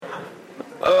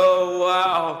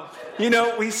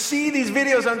We see these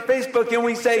videos on Facebook and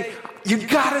we say, you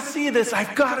got to see this.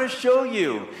 I've got to show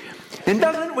you. And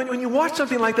when you watch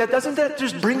something like that, doesn't that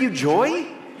just bring you joy?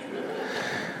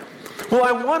 Well,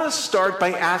 I want to start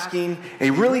by asking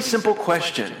a really simple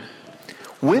question.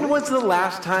 When was the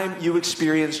last time you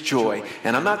experienced joy?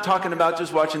 And I'm not talking about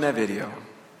just watching that video.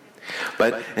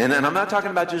 And I'm not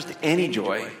talking about just any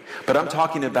joy, but I'm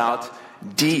talking about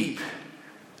deep,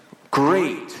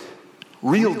 great,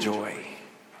 real joy.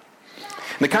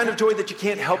 The kind of joy that you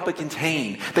can't help but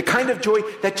contain. The kind of joy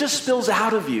that just spills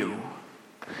out of you.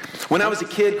 When I was a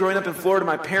kid growing up in Florida,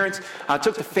 my parents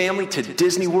took the family to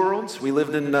Disney World. We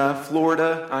lived in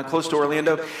Florida, close to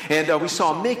Orlando, and we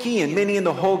saw Mickey and Minnie and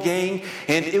the whole gang,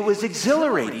 and it was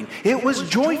exhilarating. It was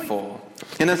joyful.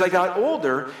 And as I got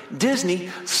older, Disney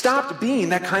stopped being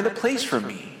that kind of place for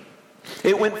me.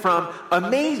 It went from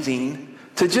amazing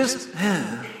to just,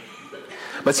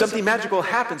 But something magical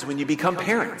happens when you become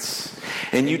parents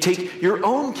and you take your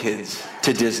own kids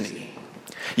to Disney.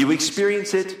 You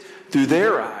experience it through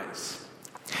their eyes.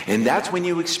 And that's when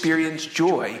you experience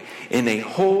joy in a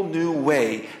whole new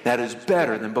way that is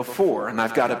better than before. And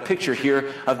I've got a picture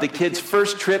here of the kids'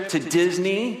 first trip to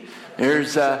Disney.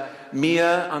 There's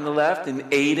Mia on the left and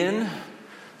Aiden.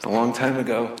 It's a long time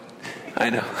ago. I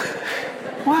know.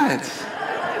 What?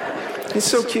 It's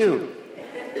so cute.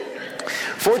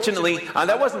 Fortunately,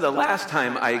 that wasn't the last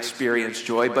time I experienced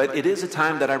joy, but it is a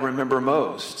time that I remember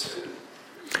most.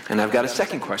 And I've got a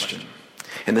second question.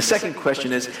 And the second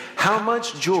question is, how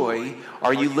much joy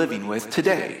are you living with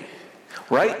today?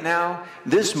 Right now,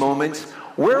 this moment,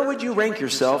 where would you rank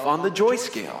yourself on the joy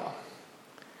scale?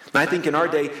 And I think in our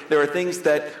day, there are things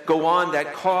that go on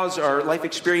that cause our life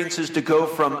experiences to go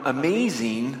from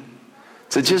amazing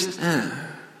to just,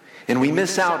 and we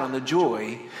miss out on the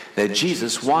joy that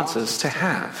Jesus wants us to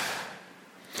have.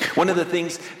 One of the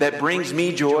things that brings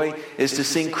me joy is to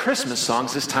sing Christmas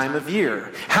songs this time of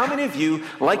year. How many of you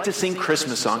like to sing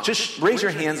Christmas songs? Just raise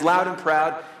your hands loud and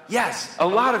proud. Yes, a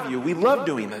lot of you. We love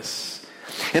doing this.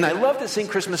 And I love to sing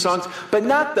Christmas songs, but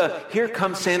not the Here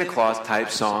Comes Santa Claus type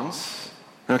songs.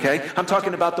 Okay? I'm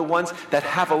talking about the ones that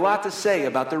have a lot to say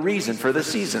about the reason for the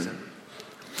season.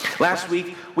 Last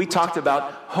week, we talked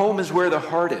about home is where the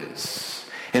heart is.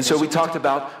 And so we talked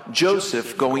about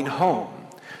Joseph going home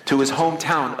to his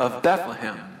hometown of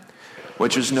Bethlehem,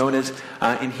 which was known as,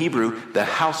 in Hebrew, the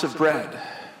house of bread.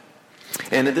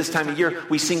 And at this time of year,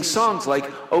 we sing songs like,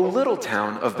 O Little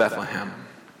Town of Bethlehem.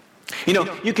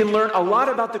 You can learn a lot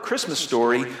about the Christmas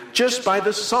story just by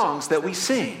the songs that we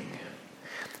sing.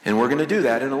 And we're going to do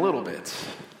that in a little bit.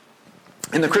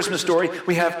 In the Christmas story,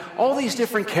 we have all these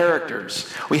different characters.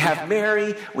 We have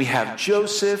Mary, we have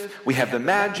Joseph, we have the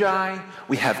Magi,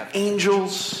 we have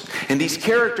angels. And these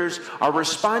characters are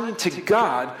responding to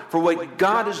God for what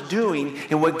God is doing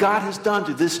and what God has done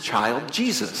to this child,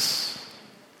 Jesus.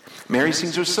 Mary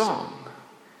sings her song.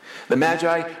 The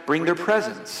Magi bring their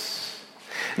presents.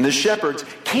 And the shepherds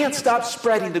can't stop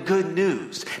spreading the good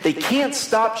news. They can't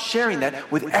stop sharing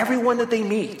that with everyone that they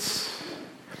meet.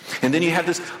 And then you have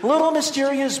this little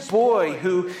mysterious boy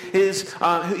who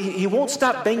he won't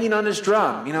stop banging on his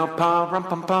drum. Pum,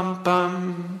 pum, pum,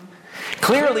 pum.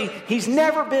 Clearly, he's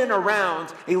never been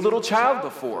around a little child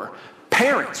before.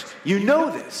 Parents, you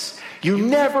know this. You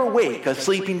never wake a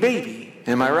sleeping baby.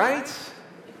 Am I right?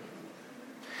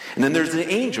 And then there's the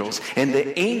angels. And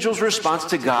the angels' response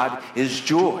to God is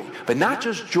joy. But not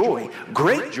just joy,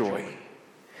 great joy.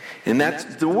 And that's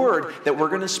the word that we're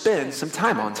going to spend some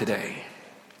time on today.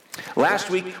 Last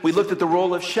week, we looked at the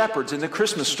role of shepherds in the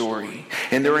Christmas story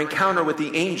and their encounter with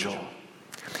the angel.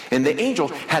 And the angel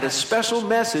had a special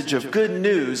message of good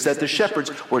news that the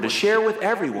shepherds were to share with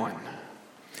everyone.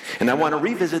 And I want to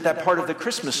revisit that part of the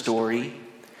Christmas story,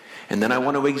 and then I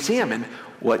want to examine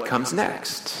what comes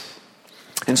next.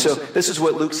 And so this is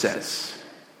what Luke says.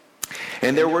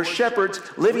 And there were shepherds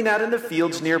living out in the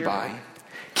fields nearby,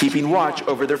 keeping watch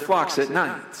over their flocks at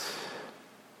night.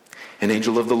 An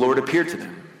angel of the Lord appeared to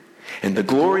them, and the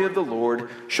glory of the Lord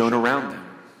shone around them,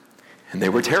 and they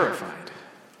were terrified.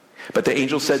 But the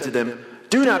angel said to them,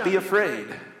 "Do not be afraid.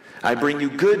 I bring you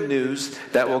good news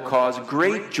that will cause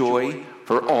great joy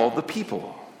for all the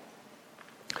people."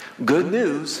 Good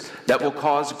news that will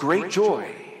cause great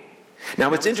joy.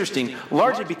 Now it's interesting,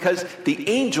 largely because the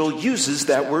angel uses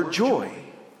that word joy.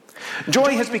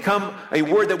 Joy has become a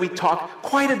word that we talk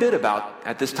quite a bit about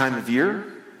at this time of year.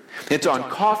 It's on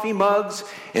coffee mugs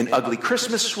and ugly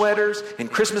Christmas sweaters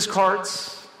and Christmas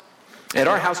cards. At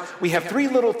our house, we have 3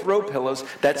 little throw pillows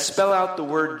that spell out the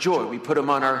word joy. We put them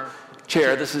on our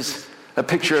chair. This is a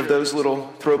picture of those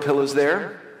little throw pillows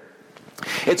there.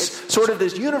 It's sort of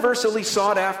this universally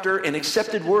sought after and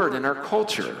accepted word in our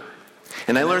culture.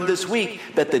 And I learned this week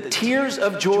that the tears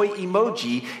of joy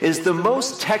emoji is the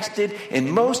most texted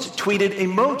and most tweeted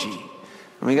emoji.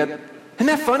 And isn't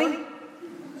that funny? And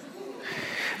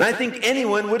I think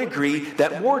anyone would agree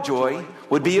that more joy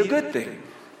would be a good thing.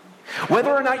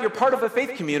 Whether or not you're part of a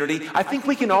faith community, I think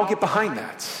we can all get behind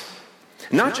that.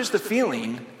 Not just the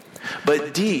feeling,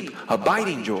 but deep,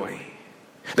 abiding joy.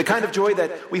 The kind of joy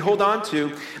that we hold on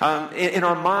to in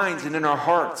our minds and in our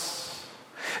hearts.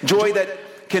 Joy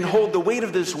that can hold the weight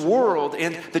of this world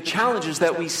and the challenges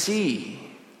that we see.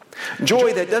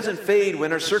 Joy that doesn't fade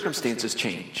when our circumstances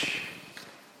change.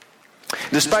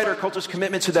 Despite our culture's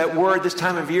commitment to that word this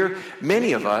time of year,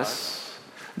 many of us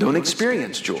don't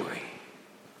experience joy.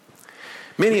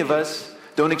 Many of us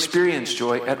don't experience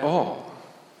joy at all.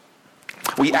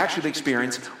 We actually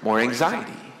experience more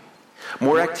anxiety,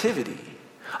 more activity,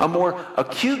 a more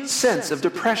acute sense of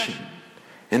depression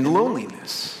and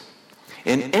loneliness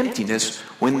and emptiness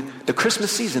when the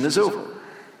Christmas season is over.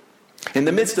 In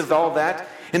the midst of all that,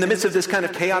 in the midst of this kind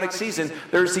of chaotic season,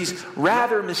 there's these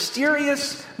rather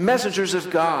mysterious messengers of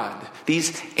God,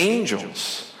 these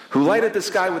angels, who light up the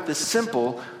sky with this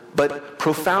simple but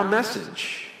profound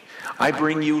message. I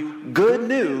bring you good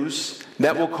news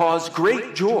that will cause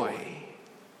great joy.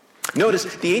 Notice,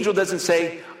 the angel doesn't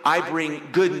say, I bring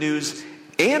good news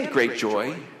and great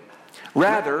joy.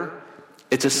 Rather,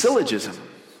 it's a syllogism.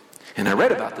 And I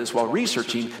read about this while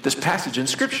researching this passage in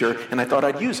Scripture, and I thought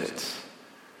I'd use it.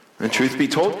 And truth be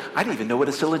told, I didn't even know what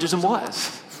a syllogism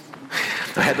was.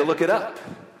 I had to look it up.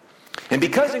 And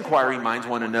because inquiring minds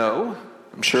want to know,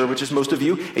 I'm sure, which is most of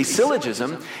you, a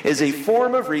syllogism is a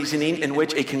form of reasoning in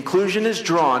which a conclusion is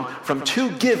drawn from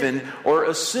two given or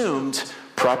assumed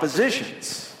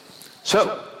propositions.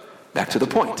 So, back to the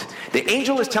point. The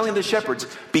angel is telling the shepherds,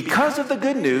 because of the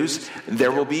good news,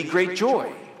 there will be great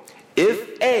joy.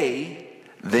 If A,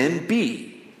 then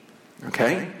B.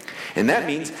 Okay? And that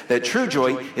means that true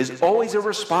joy is always a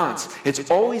response. It's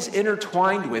always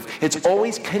intertwined with, it's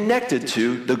always connected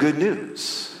to the good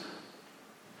news.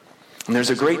 And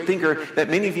there's a great thinker that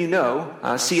many of you know,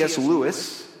 C.S.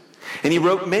 Lewis. And he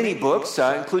wrote many books,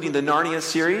 including the Narnia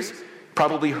series.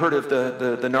 Probably heard of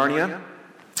the Narnia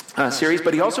series.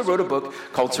 But he also wrote a book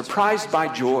called Surprised by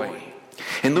Joy.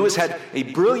 And Lewis had a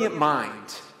brilliant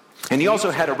mind. And he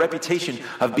also had a reputation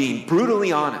of being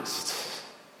brutally honest.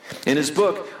 In his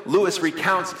book, Lewis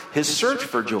recounts his search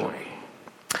for joy.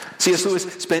 C.S. Lewis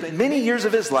spent many years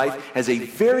of his life as a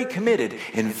very committed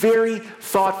and very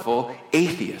thoughtful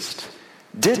atheist.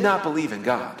 Did not believe in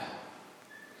God.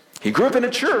 He grew up in a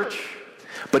church,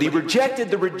 but he rejected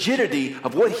the rigidity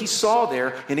of what he saw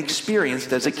there and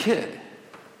experienced as a kid.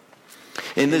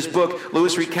 In this book,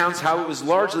 Lewis recounts how it was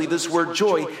largely this word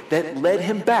joy that led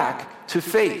him back to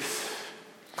faith.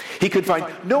 He could find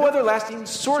no other lasting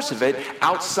source of it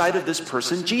outside of this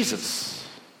person, Jesus.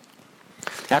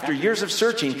 After years of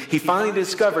searching, he finally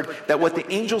discovered that what the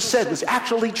angel said was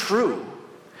actually true.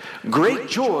 Great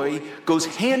joy goes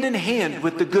hand in hand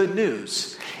with the good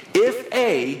news. If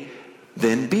A,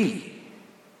 then B.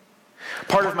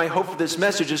 Part of my hope for this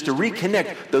message is to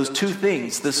reconnect those two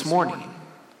things this morning.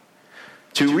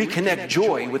 To reconnect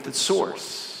joy with its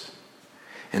source.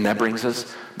 And that brings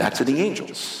us back to the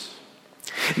angels.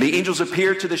 The angels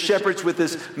appear to the shepherds with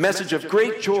this message of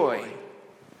great joy.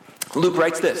 Luke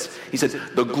writes this. He says,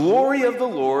 the glory of the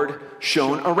Lord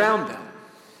shone around them.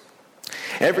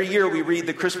 Every year we read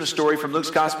the Christmas story from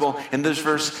Luke's gospel, and this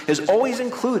verse is always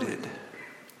included.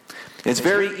 It's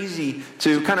very easy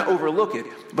to kind of overlook it,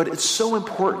 but it's so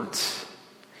important.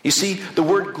 You see, the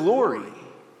word glory,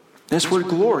 this word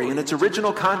glory in its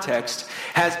original context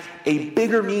has a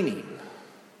bigger meaning.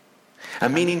 A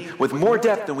meaning with more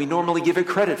depth than we normally give it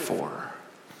credit for.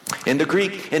 In the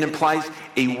Greek, it implies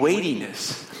a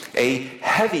weightiness, a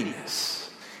heaviness,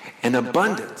 an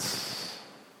abundance.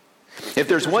 If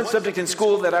there's one subject in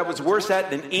school that I was worse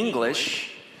at than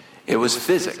English, it was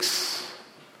physics.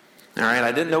 All right,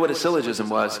 I didn't know what a syllogism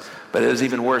was, but it was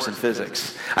even worse in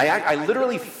physics. I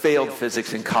literally failed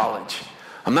physics in college.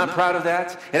 I'm not proud of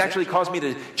that. It actually caused me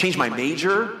to change my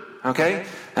major, okay?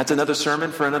 That's another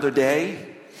sermon for another day.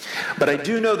 But I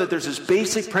do know that there's this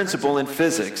basic principle in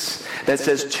physics that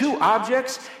says two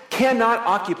objects cannot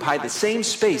occupy the same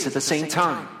space at the same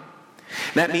time.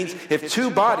 That means if two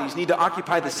bodies need to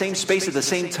occupy the same space at the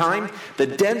same time, the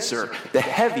denser, the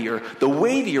heavier, the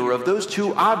weightier of those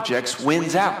two objects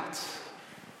wins out.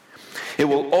 It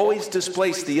will always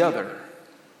displace the other.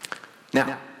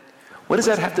 Now, what does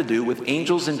that have to do with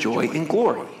angels and joy and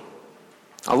glory?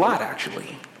 A lot,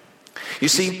 actually. You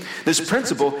see, this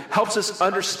principle helps us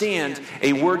understand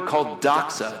a word called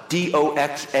doxa,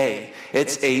 D-O-X-A.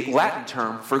 It's a Latin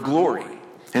term for glory.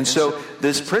 And so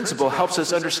this principle helps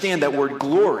us understand that word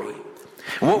glory.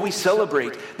 And what we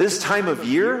celebrate this time of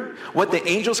year, what the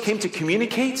angels came to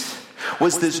communicate,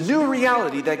 was this new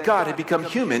reality that God had become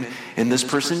human in this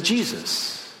person,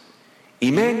 Jesus.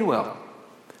 Emmanuel,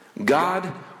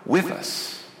 God with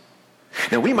us.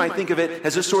 Now we might think of it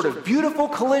as a sort of beautiful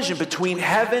collision between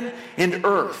heaven and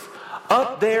earth.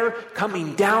 Up there,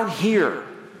 coming down here.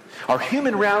 Our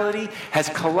human reality has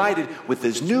collided with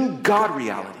this new God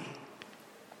reality.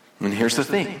 And here's the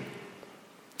thing.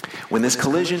 When this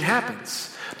collision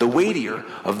happens, the weightier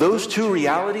of those two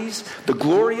realities, the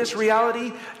glorious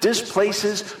reality,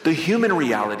 displaces the human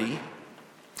reality.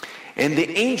 And the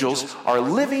angels are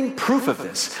living proof of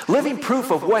this, living proof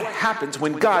of what happens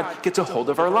when God gets a hold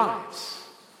of our lives.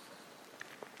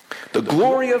 The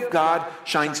glory of God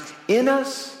shines in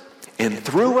us and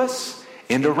through us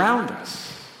and around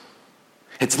us.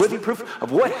 It's living proof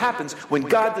of what happens when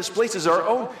God displaces our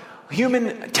own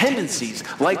human tendencies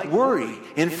like worry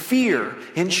and fear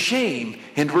and shame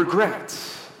and regret.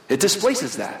 It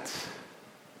displaces that.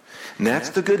 And that's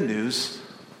the good news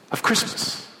of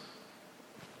Christmas.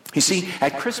 You see,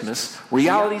 at Christmas,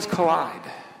 realities collide.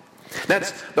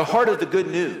 That's the heart of the good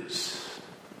news.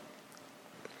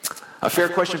 A fair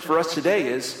question for us today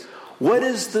is, what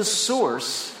is the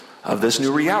source of this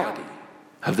new reality,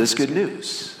 of this good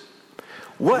news?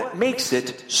 What makes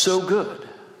it so good?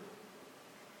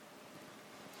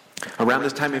 Around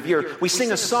this time of year, we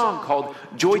sing a song called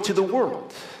Joy to the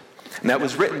World. And that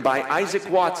was written by Isaac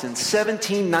Watts in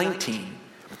 1719.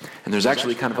 And there's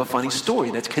actually kind of a funny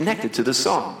story that's connected to the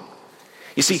song.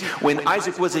 You see, when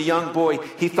Isaac was a young boy,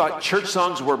 he thought church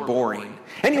songs were boring.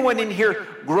 Anyone in here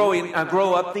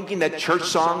grow up thinking that church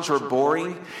songs were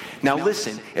boring? Now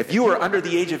listen, if you are under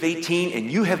the age of 18 and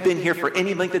you have been here for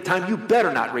any length of time, you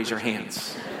better not raise your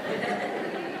hands.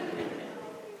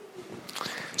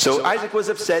 So Isaac was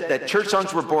upset that church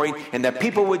songs were boring and that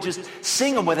people would just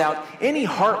sing them without any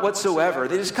heart whatsoever.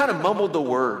 They just kind of mumbled the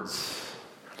words.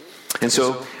 And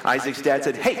so Isaac's dad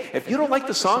said, hey, if you don't like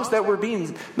the songs that are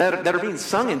being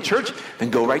sung in church, then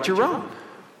go write your own.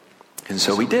 And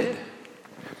so he did.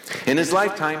 In his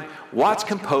lifetime, Watts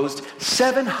composed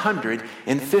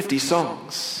 750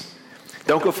 songs.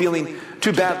 Don't go feeling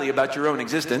too badly about your own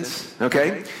existence,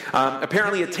 okay?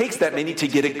 Apparently it takes that many to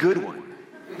get a good one.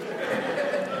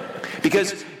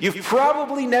 Because you've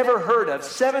probably never heard of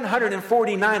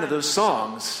 749 of those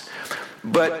songs,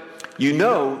 but you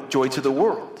know Joy to the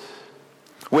World,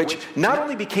 which not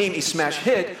only became a smash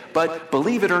hit, but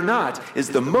believe it or not, is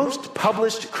the most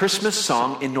published Christmas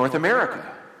song in North America.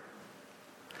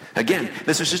 Again,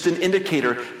 this is just an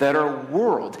indicator that our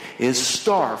world is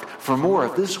starved for more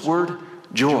of this word,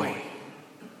 joy.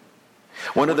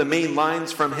 One of the main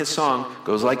lines from his song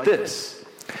goes like this: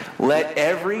 let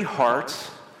every heart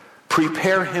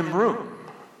prepare him room.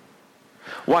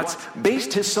 Watts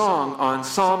based his song on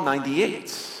Psalm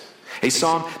 98, a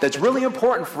psalm that's really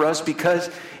important for us because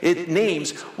it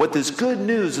names what this good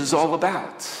news is all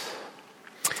about.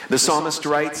 The psalmist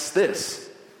writes this.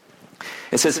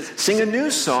 It says, sing a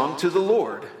new song to the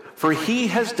Lord, for he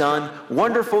has done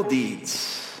wonderful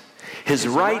deeds. His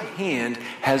right hand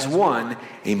has won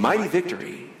a mighty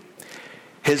victory.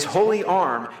 His holy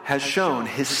arm has shown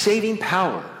his saving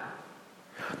power.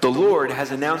 The Lord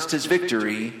has announced his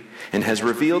victory and has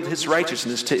revealed his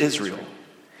righteousness to Israel.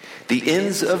 The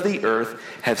ends of the earth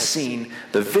have seen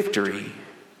the victory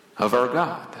of our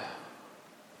God.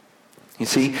 You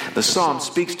see, the psalm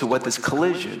speaks to what this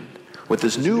collision, what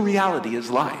this new reality is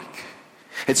like.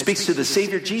 It speaks to the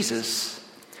Savior Jesus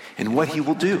and what he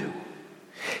will do.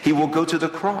 He will go to the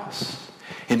cross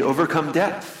and overcome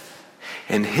death,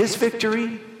 and his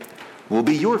victory will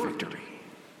be your victory.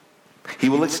 He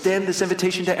will extend this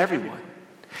invitation to everyone.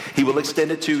 He will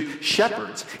extend it to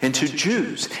shepherds and to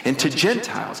Jews and to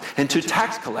Gentiles and to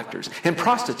tax collectors and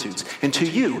prostitutes and to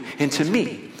you and to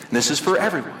me. And this is for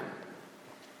everyone.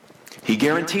 He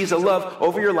guarantees a love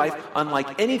over your life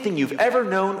unlike anything you've ever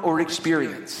known or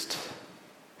experienced.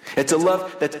 It's a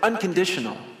love that's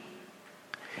unconditional.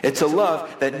 It's a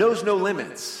love that knows no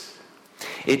limits.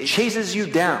 It chases you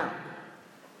down.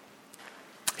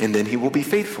 And then he will be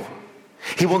faithful.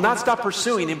 He will not stop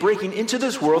pursuing and breaking into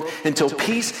this world until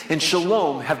peace and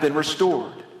shalom have been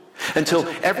restored. Until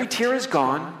every tear is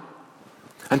gone.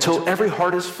 Until every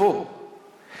heart is full.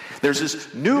 There's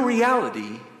this new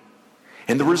reality,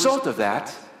 and the result of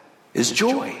that is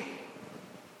joy.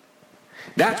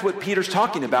 That's what Peter's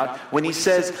talking about when he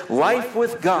says life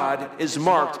with God is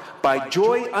marked by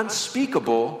joy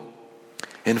unspeakable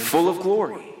and full of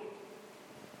glory.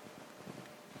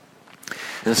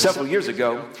 And several years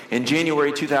ago, in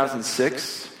January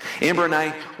 2006, Amber and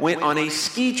I went on a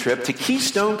ski trip to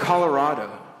Keystone,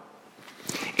 Colorado.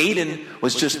 Aiden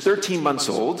was just 13 months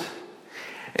old,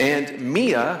 and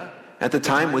Mia, at the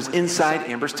time, was inside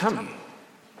Amber's tummy.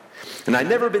 And I'd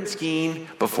never been skiing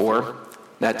before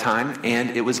that time,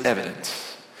 and it was evident.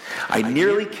 I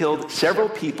nearly killed several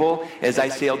people as I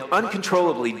sailed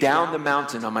uncontrollably down the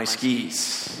mountain on my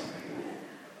skis.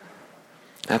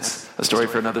 That's a story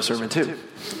for another sermon, too.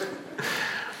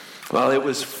 Well, it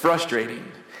was frustrating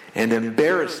and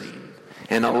embarrassing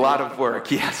and a lot of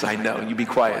work. Yes, I know. You be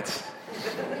quiet.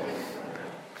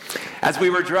 As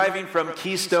we were driving from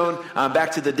Keystone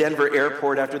back to the Denver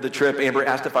airport after the trip, Amber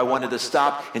asked if I wanted to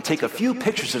stop and take a few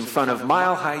pictures in front of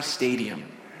Mile High Stadium.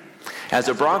 As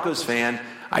a Broncos fan,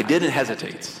 I didn't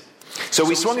hesitate. So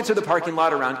we swung into the parking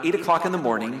lot around 8 o'clock in the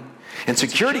morning, and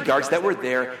security guards that were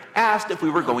there asked if we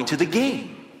were going to the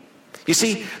game. You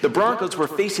see, the Broncos were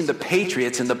facing the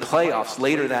Patriots in the playoffs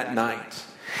later that night.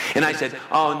 And I said,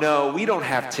 "Oh no, we don't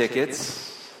have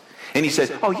tickets." And he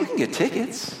said, "Oh, you can get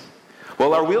tickets."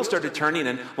 Well, our wheels started turning,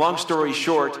 and long story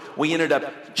short, we ended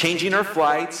up changing our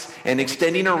flights and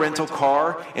extending our rental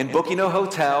car and booking a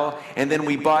hotel, and then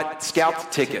we bought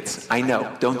scalped tickets. I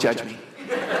know, don't judge me.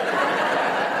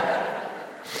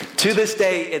 To this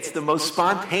day, it's the most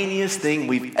spontaneous thing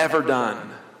we've ever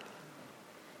done.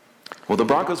 Well, the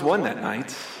Broncos won that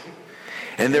night,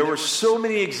 and there were so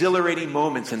many exhilarating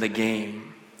moments in the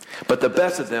game, but the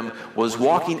best of them was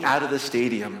walking out of the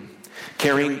stadium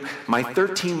carrying my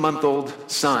 13-month-old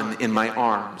son in my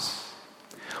arms,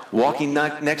 walking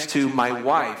next to my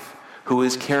wife, who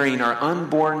is carrying our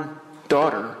unborn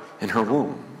daughter in her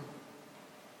womb.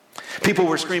 People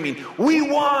were screaming, "We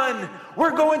won!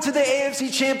 We're going to the AFC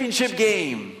Championship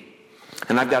game!"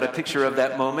 And I've got a picture of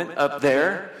that moment up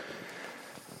there.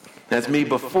 That's me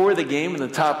before the game in the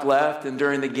top left, and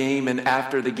during the game, and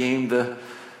after the game,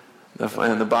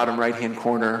 in the bottom right-hand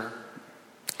corner.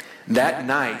 That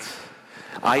night,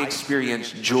 I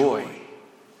experienced joy,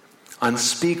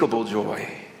 unspeakable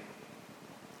joy.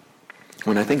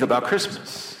 When I think about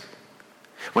Christmas,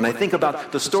 when I think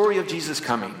about the story of Jesus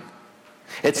coming,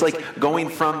 it's like going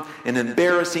from an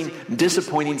embarrassing,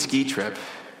 disappointing ski trip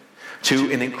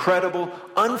to an incredible,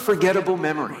 unforgettable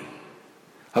memory,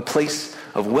 a place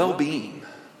of well-being.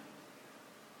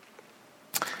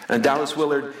 And Dallas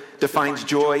Willard defines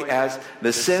joy as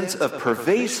the sense of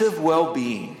pervasive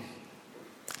well-being.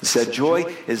 He said,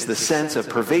 joy is the sense of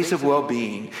pervasive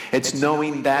well-being. It's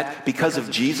knowing that because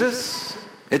of Jesus,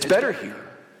 it's better here.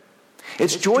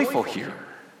 It's joyful here.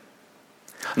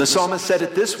 And the psalmist said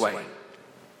it this way: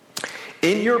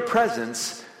 "In your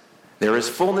presence, there is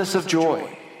fullness of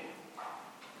joy."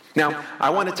 Now, I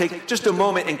want to take just a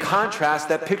moment and contrast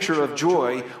that picture of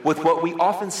joy with what we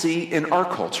often see in our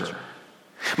culture.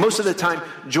 Most of the time,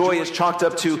 joy is chalked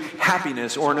up to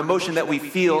happiness or an emotion that we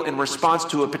feel in response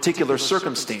to a particular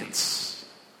circumstance.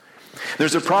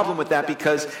 There's a problem with that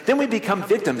because then we become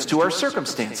victims to our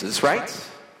circumstances, right?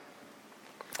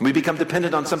 We become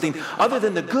dependent on something other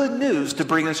than the good news to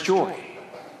bring us joy.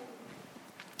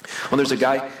 Well, there's a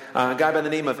guy by the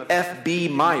name of F.B.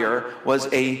 Meyer, was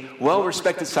a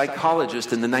well-respected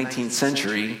psychologist in the 19th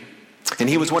century. And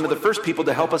he was one of the first people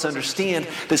to help us understand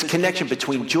this connection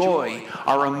between joy,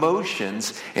 our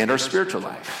emotions, and our spiritual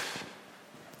life.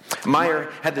 Meyer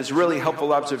had this really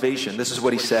helpful observation. This is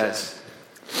what he says.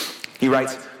 He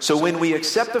writes, "So when we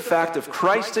accept the fact of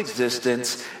Christ's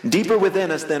existence deeper within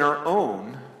us than our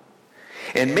own,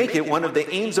 and make it one of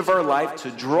the aims of our life to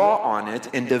draw on it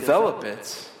and develop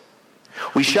it,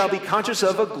 we shall be conscious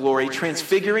of a glory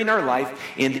transfiguring our life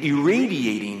and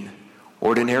irradiating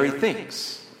ordinary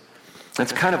things."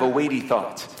 That's kind of a weighty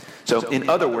thought. So, in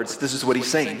other words, this is what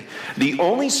he's saying. The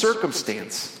only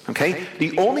circumstance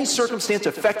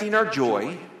affecting our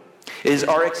joy is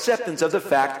our acceptance of the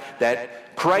fact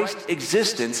that Christ's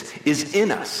existence is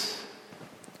in us.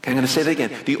 Okay, I'm going to say that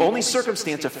again. The only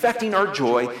circumstance affecting our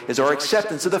joy is our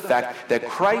acceptance of the fact that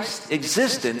Christ's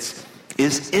existence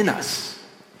is in us.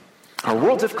 Our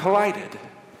worlds have collided,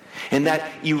 and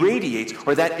that irradiates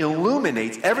or that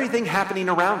illuminates everything happening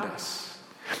around us.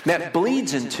 That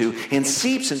bleeds into and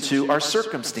seeps into our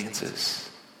circumstances.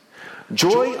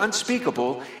 Joy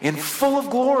unspeakable and full of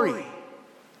glory.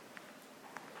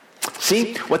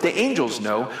 See, what the angels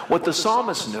know, what the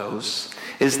psalmist knows,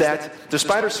 is that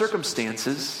despite our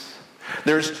circumstances,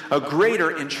 there's a greater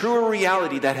and truer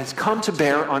reality that has come to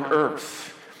bear on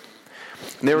earth.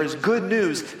 There is good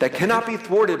news that cannot be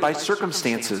thwarted by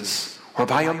circumstances or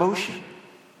by emotion.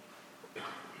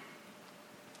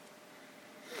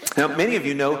 Now, many of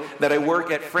you know that I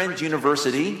work at Friends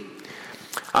University,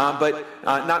 but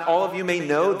not all of you may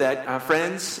know that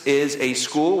Friends is a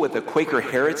school with a Quaker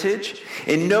heritage.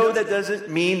 And no, that doesn't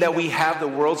mean that we have the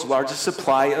world's largest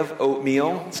supply of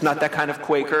oatmeal. It's not that kind of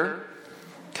Quaker.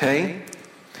 Okay?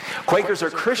 Quakers are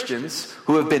Christians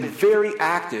who have been very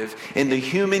active in the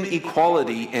human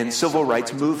equality and civil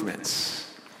rights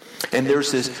movements. And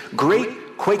there's this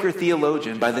great Quaker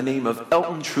theologian by the name of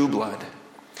Elton Trueblood.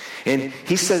 And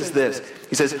he says this.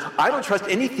 He says, "I don't trust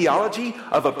any theology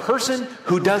of a person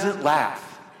who doesn't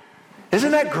laugh."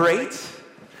 Isn't that great?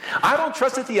 I don't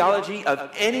trust the theology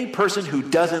of any person who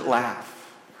doesn't laugh.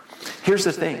 Here's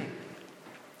the thing.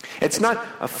 It's not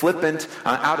a flippant,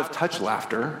 out-of-touch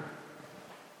laughter.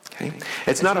 Okay?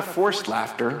 It's not a forced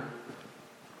laughter.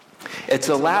 It's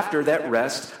a laughter that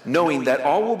rests knowing that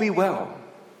all will be well.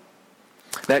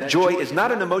 That joy is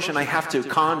not an emotion I have to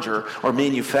conjure or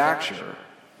manufacture.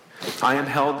 I am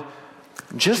held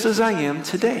just as I am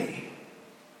today.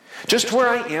 Just where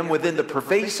I am within the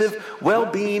pervasive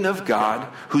well-being of God,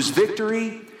 whose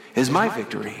victory is my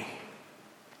victory.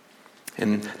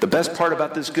 And the best part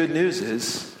about this good news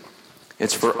is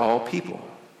it's for all people.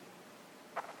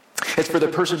 It's for the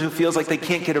person who feels like they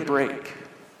can't get a break.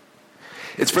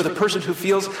 It's for the person who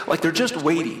feels like they're just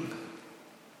waiting.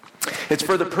 It's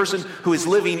for the person who is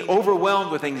living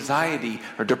overwhelmed with anxiety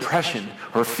or depression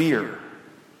or fear.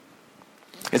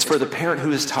 It's for the parent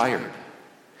who is tired.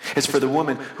 It's for the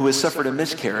woman who has suffered a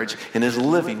miscarriage and is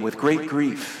living with great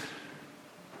grief.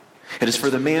 It is for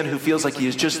the man who feels like he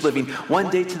is just living one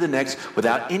day to the next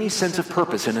without any sense of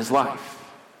purpose in his life.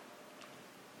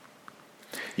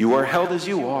 You are held as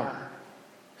you are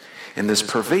in this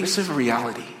pervasive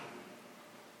reality.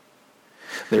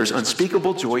 There's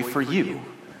unspeakable joy for you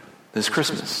this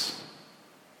Christmas.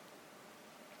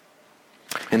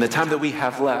 In the time that we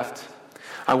have left,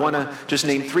 I want to just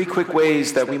name 3 quick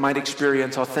ways that we might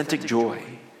experience authentic joy,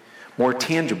 more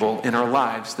tangible in our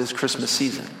lives this Christmas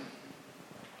season.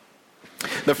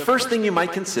 The first thing you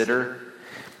might consider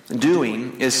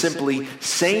doing is simply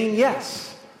saying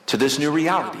yes to this new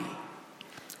reality.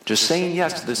 Just saying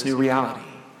yes to this new reality.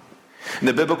 And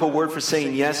the biblical word for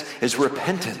saying yes is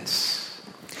repentance.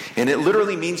 And it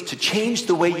literally means to change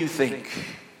the way you think.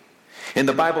 In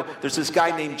the Bible, there's this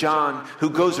guy named John who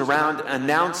goes around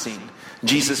announcing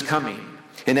Jesus coming.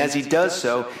 And as he does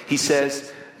so, he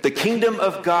says, "The kingdom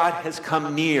of God has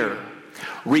come near.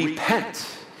 Repent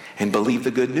and believe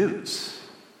the good news."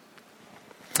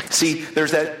 See,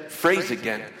 there's that phrase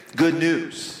again, good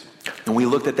news. And we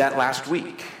looked at that last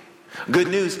week. Good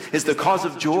news is the cause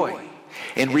of joy.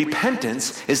 And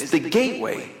repentance is the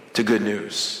gateway to good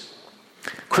news.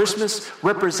 Christmas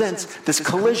represents this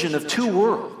collision of 2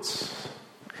 worlds.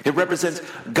 It represents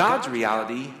God's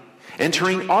reality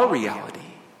entering our reality.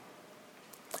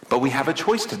 But we have a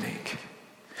choice to make.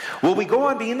 Will we go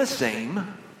on being the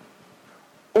same,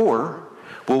 or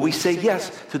will we say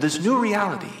yes to this new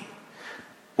reality?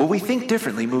 Will we think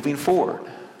differently moving forward?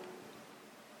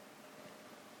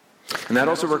 And that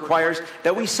also requires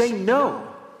that we say no,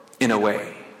 in a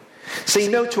way. Say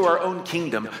no to our own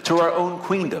kingdom, to our own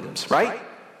queendoms, right?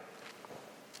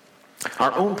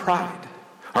 Our own pride,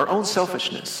 our own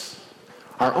selfishness,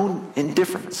 our own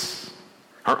indifference,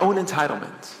 our own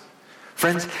entitlement.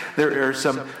 Friends, those are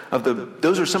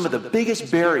some of the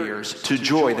biggest barriers to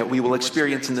joy that we will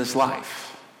experience in this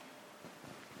life.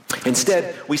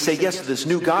 Instead, we say yes to this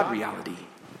new God reality.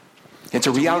 It's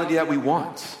a reality that we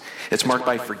want. It's marked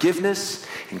by forgiveness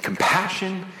and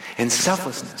compassion and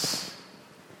selflessness.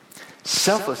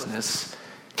 Selflessness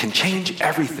can change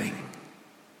everything.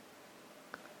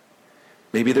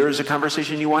 Maybe there is a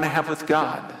conversation you want to have with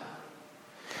God.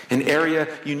 An area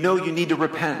you know you need to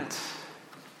repent.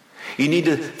 You need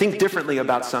to think differently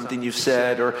about something you've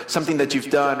said or something that you've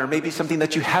done or maybe something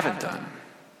that you haven't done.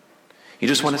 You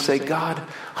just want to say, "God,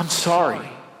 I'm sorry.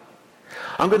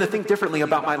 I'm going to think differently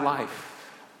about my life.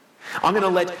 I'm going to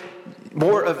let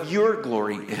more of your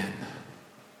glory in."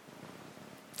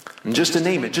 And just to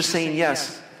name it, just saying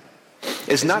yes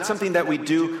is not something that we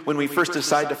do when we first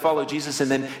decide to follow Jesus and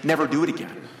then never do it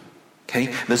again. Okay?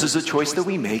 This is a choice that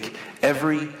we make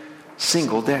every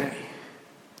single day.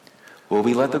 Will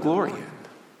we let the glory in?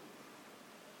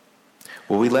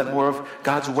 Will we let more of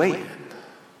God's way in?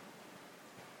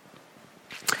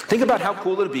 Think about how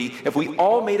cool it would be if we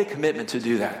all made a commitment to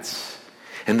do that.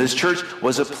 And this church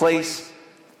was a place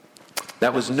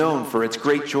that was known for its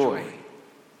great joy.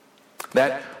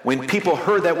 That when people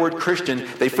heard that word Christian,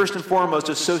 they first and foremost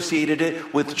associated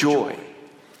it with joy.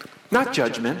 Not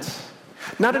judgment,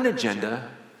 not an agenda,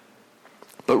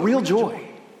 but real joy.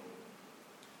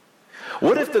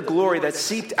 What if the glory that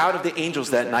seeped out of the angels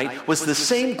that night was the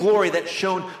same glory that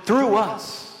shone through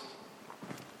us,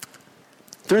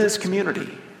 through this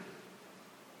community?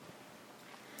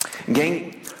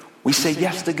 Gang, we say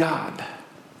yes to God.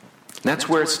 And that's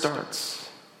where it starts.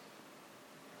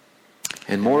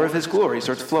 And more of His glory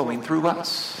starts flowing through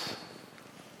us.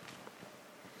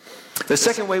 The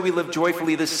second way we live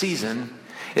joyfully this season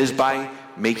is by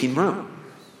making room.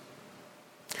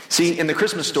 See, in the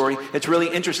Christmas story, it's really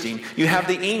interesting. You have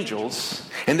the angels,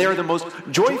 and they're the most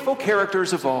joyful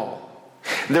characters of all.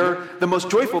 They're the most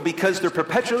joyful because they're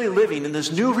perpetually living in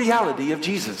this new reality of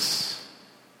Jesus.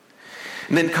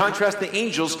 And then contrast the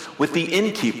angels with the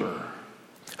innkeeper,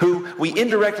 who we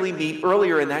indirectly meet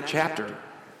earlier in that chapter.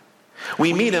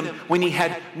 We meet him when he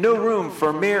had no room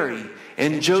for Mary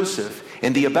and Joseph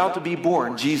and the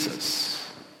about-to-be-born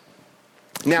Jesus.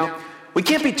 Now, we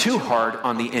can't be too hard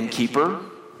on the innkeeper.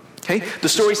 Okay? The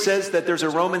story says that there's a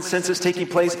Roman census taking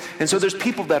place, and so there's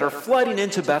people that are flooding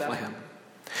into Bethlehem.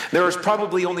 There is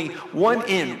probably only one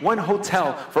inn, one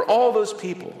hotel for all those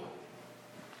people.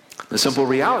 The simple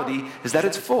reality is that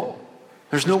it's full.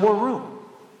 There's no more room.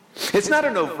 It's not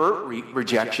an overt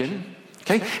rejection.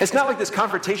 Okay? It's not like this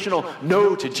confrontational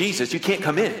no to Jesus, you can't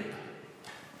come in.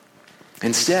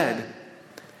 Instead,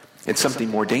 it's something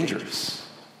more dangerous.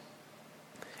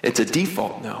 It's a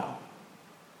default no.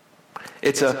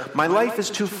 It's my life is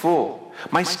too full.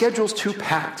 My schedule's too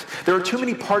packed. There are too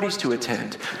many parties to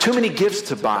attend, too many gifts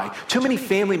to buy, too many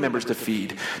family members to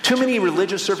feed, too many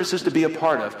religious services to be a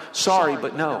part of. Sorry,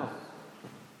 but no.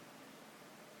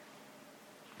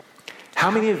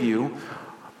 How many of you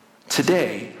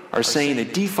today are saying a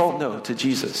default no to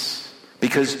Jesus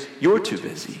because you're too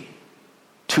busy,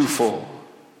 too full?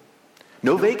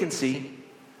 No vacancy,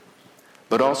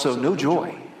 but also no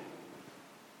joy.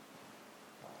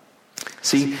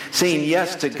 See, saying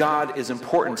yes to God is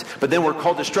important, but then we're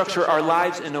called to structure our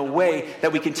lives in a way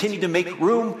that we continue to make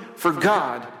room for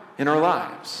God in our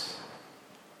lives.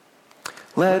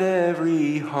 Let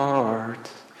every heart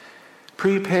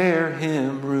prepare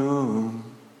Him room.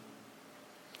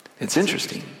 It's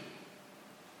interesting.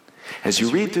 As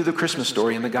you read through the Christmas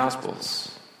story in the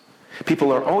Gospels,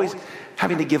 people are always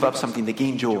having to give up something to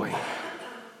gain joy.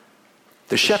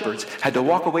 The shepherds had to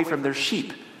walk away from their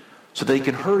sheep so they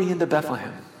can hurry into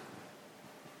Bethlehem.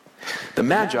 The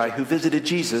Magi who visited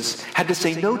Jesus had to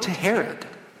say no to Herod.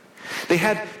 They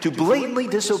had to blatantly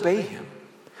disobey him,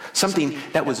 something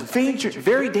that was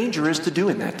very dangerous to do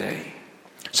in that day,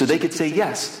 so they could say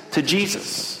yes to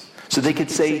Jesus, so they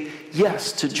could say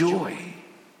yes to joy.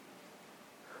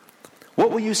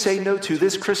 What will you say no to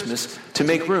this Christmas to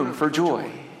make room for joy?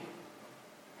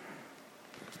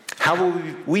 How will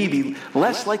we be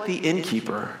less like the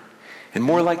innkeeper and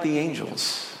more like the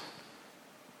angels?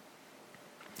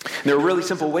 And there are really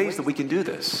simple ways that we can do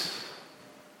this.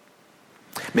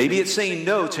 Maybe it's saying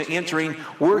no to answering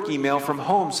work email from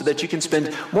home so that you can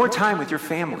spend more time with your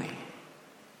family.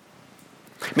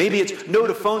 Maybe it's no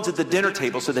to phones at the dinner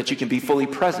table so that you can be fully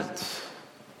present.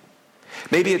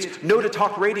 Maybe it's no to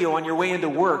talk radio on your way into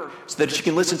work so that you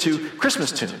can listen to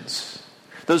Christmas tunes.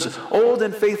 Those old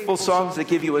and faithful songs that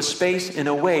give you a space and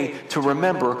a way to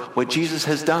remember what Jesus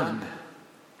has done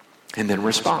and then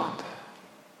respond.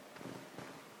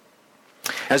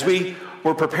 As we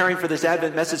were preparing for this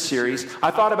Advent message series,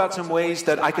 I thought about some ways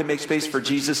that I could make space for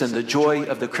Jesus and the joy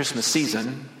of the Christmas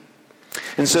season.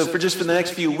 And so for the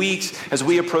next few weeks, as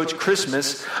we approach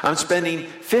Christmas, I'm spending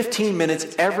 15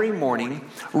 minutes every morning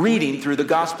reading through the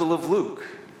Gospel of Luke.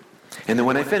 And then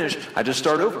when I finish, I just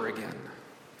start over again.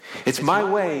 It's my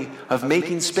way of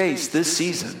making space this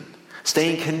season,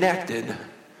 staying connected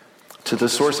to the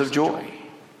source of joy.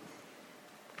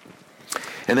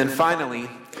 And then finally,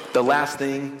 the last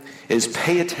thing is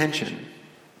pay attention.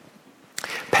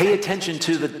 Pay attention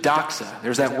to the doxa.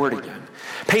 There's that word again.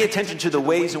 Pay attention to the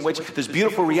ways in which this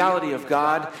beautiful reality of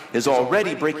God is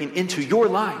already breaking into your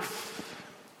life.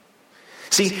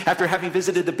 See, after having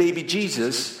visited the baby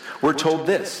Jesus, we're told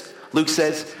this. Luke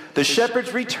says, the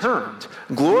shepherds returned,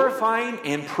 glorifying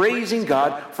and praising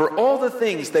God for all the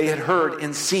things they had heard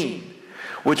and seen,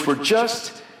 which were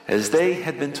just as they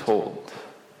had been told.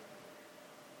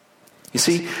 You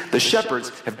see, the shepherds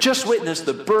have just witnessed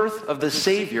the birth of the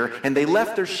Savior, and they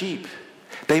left their sheep.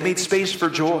 They made space for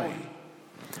joy.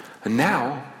 And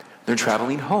now they're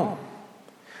traveling home.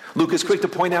 Luke is quick to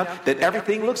point out that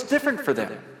everything looks different for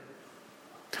them.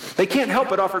 They can't help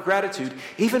but offer gratitude,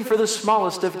 even for the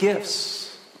smallest of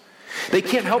gifts. They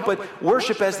can't help but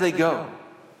worship as they go.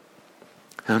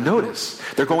 Now notice,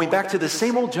 they're going back to the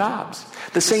same old jobs,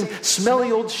 the same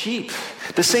smelly old sheep,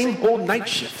 the same old night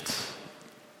shifts.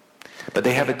 But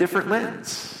they have a different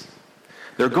lens.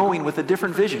 They're going with a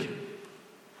different vision.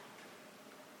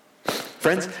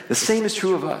 Friends, the same is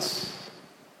true of us.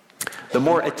 The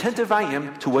more attentive I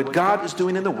am to what God is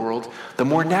doing in the world, the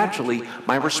more naturally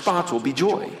my response will be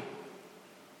joy.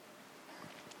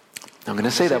 I'm going to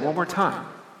say that one more time.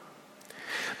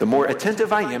 The more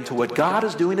attentive I am to what God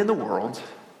is doing in the world,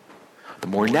 the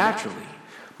more naturally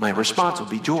my response will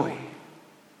be joy.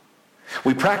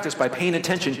 We practice by paying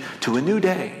attention to a new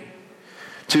day,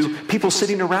 to people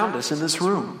sitting around us in this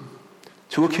room,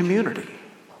 to a community,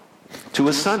 to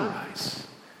a sunrise,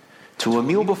 to a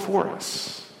meal before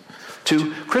us,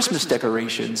 to Christmas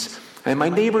decorations in my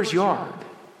neighbor's yard,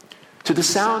 to the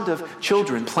sound of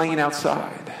children playing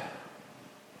outside.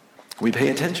 We pay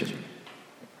attention.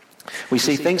 We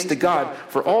say thanks to God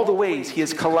for all the ways He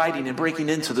is colliding and breaking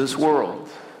into this world.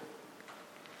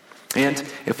 And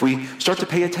if we start to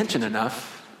pay attention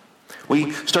enough,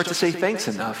 we start to say thanks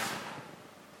enough,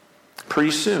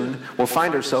 pretty soon we'll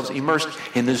find ourselves immersed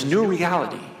in this new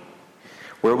reality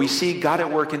where we see God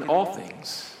at work in all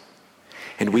things,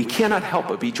 and we cannot help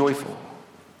but be joyful.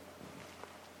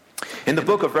 In the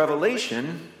book of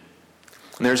Revelation,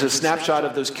 there's a snapshot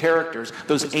of those characters,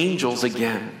 those angels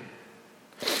again.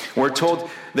 We're told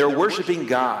they're worshiping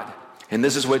God. And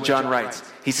this is what John writes.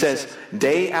 He says,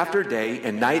 day after day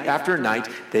and night after night,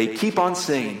 they keep on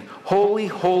saying, holy,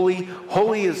 holy,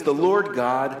 holy is the Lord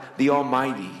God, the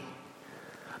Almighty,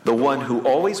 the one who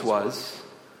always was,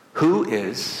 who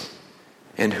is,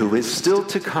 and who is still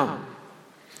to come.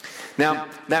 Now,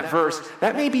 that verse,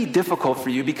 that may be difficult for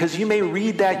you because you may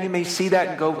read that, you may see that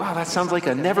and go, wow, that sounds like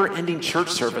a never-ending church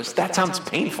service. That sounds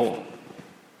painful.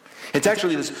 It's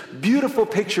actually this beautiful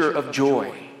picture of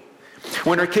joy.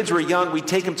 When our kids were young, we'd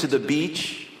take them to the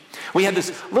beach. We had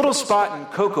this little spot in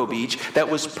Cocoa Beach that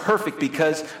was perfect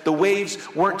because the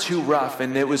waves weren't too rough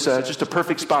and it was just a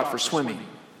perfect spot for swimming.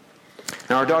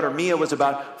 Now, our daughter Mia was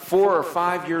about 4 or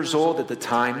 5 years old at the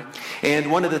time,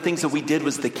 and one of the things that we did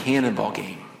was the cannonball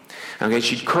game. Okay,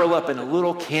 she'd curl up in a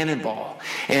little cannonball,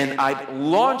 and I'd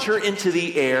launch her into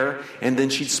the air, and then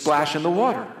she'd splash in the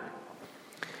water.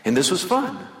 And this was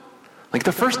fun, like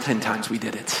the first 10 times we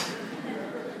did it.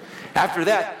 After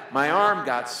that, my arm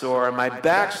got sore and my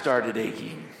back started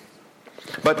aching.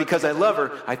 But because I love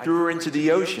her, I threw her into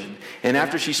the ocean. And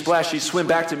after she splashed, she'd swim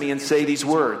back to me and say these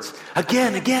words,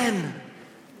 again, again.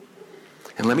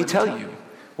 And let me tell you,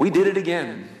 we did it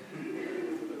again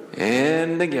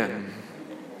and again.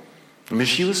 I mean,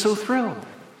 she was so thrilled,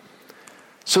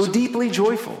 so deeply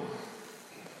joyful.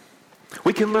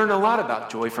 We can learn a lot about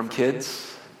joy from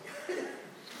kids.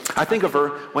 I think of her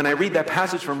when I read that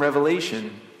passage from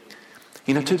Revelation,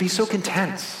 to be so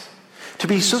content, to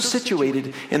be so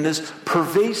situated in this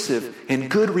pervasive and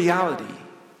good reality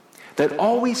that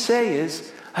all we say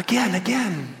is, again,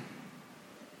 again.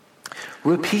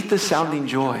 Repeat the sounding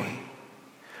joy.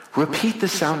 Repeat the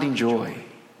sounding joy.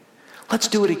 Let's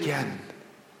do it again.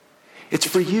 It's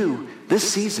for you this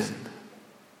season.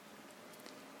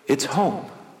 It's home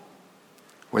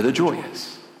where the joy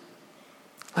is.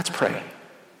 Let's pray.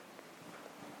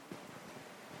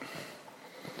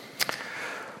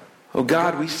 Oh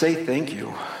God, we say thank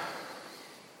you.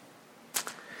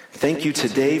 Thank you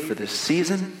today for this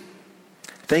season.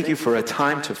 Thank you for a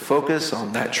time to focus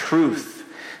on that truth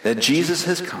that Jesus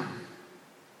has come,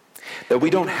 that we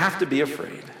don't have to be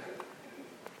afraid.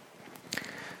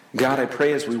 God, I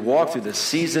pray as we walk through this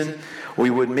season, we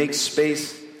would make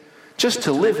space just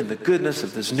to live in the goodness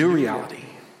of this new reality,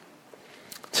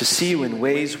 to see you in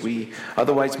ways we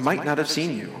otherwise might not have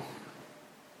seen you.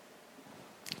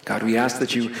 God, we ask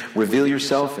that you reveal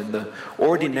yourself in the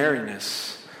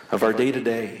ordinariness of our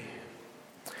day-to-day.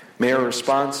 May our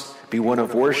response be one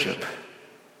of worship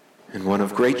and one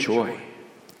of great joy.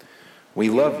 We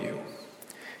love you.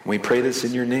 And we pray this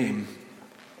in your name.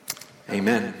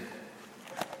 Amen.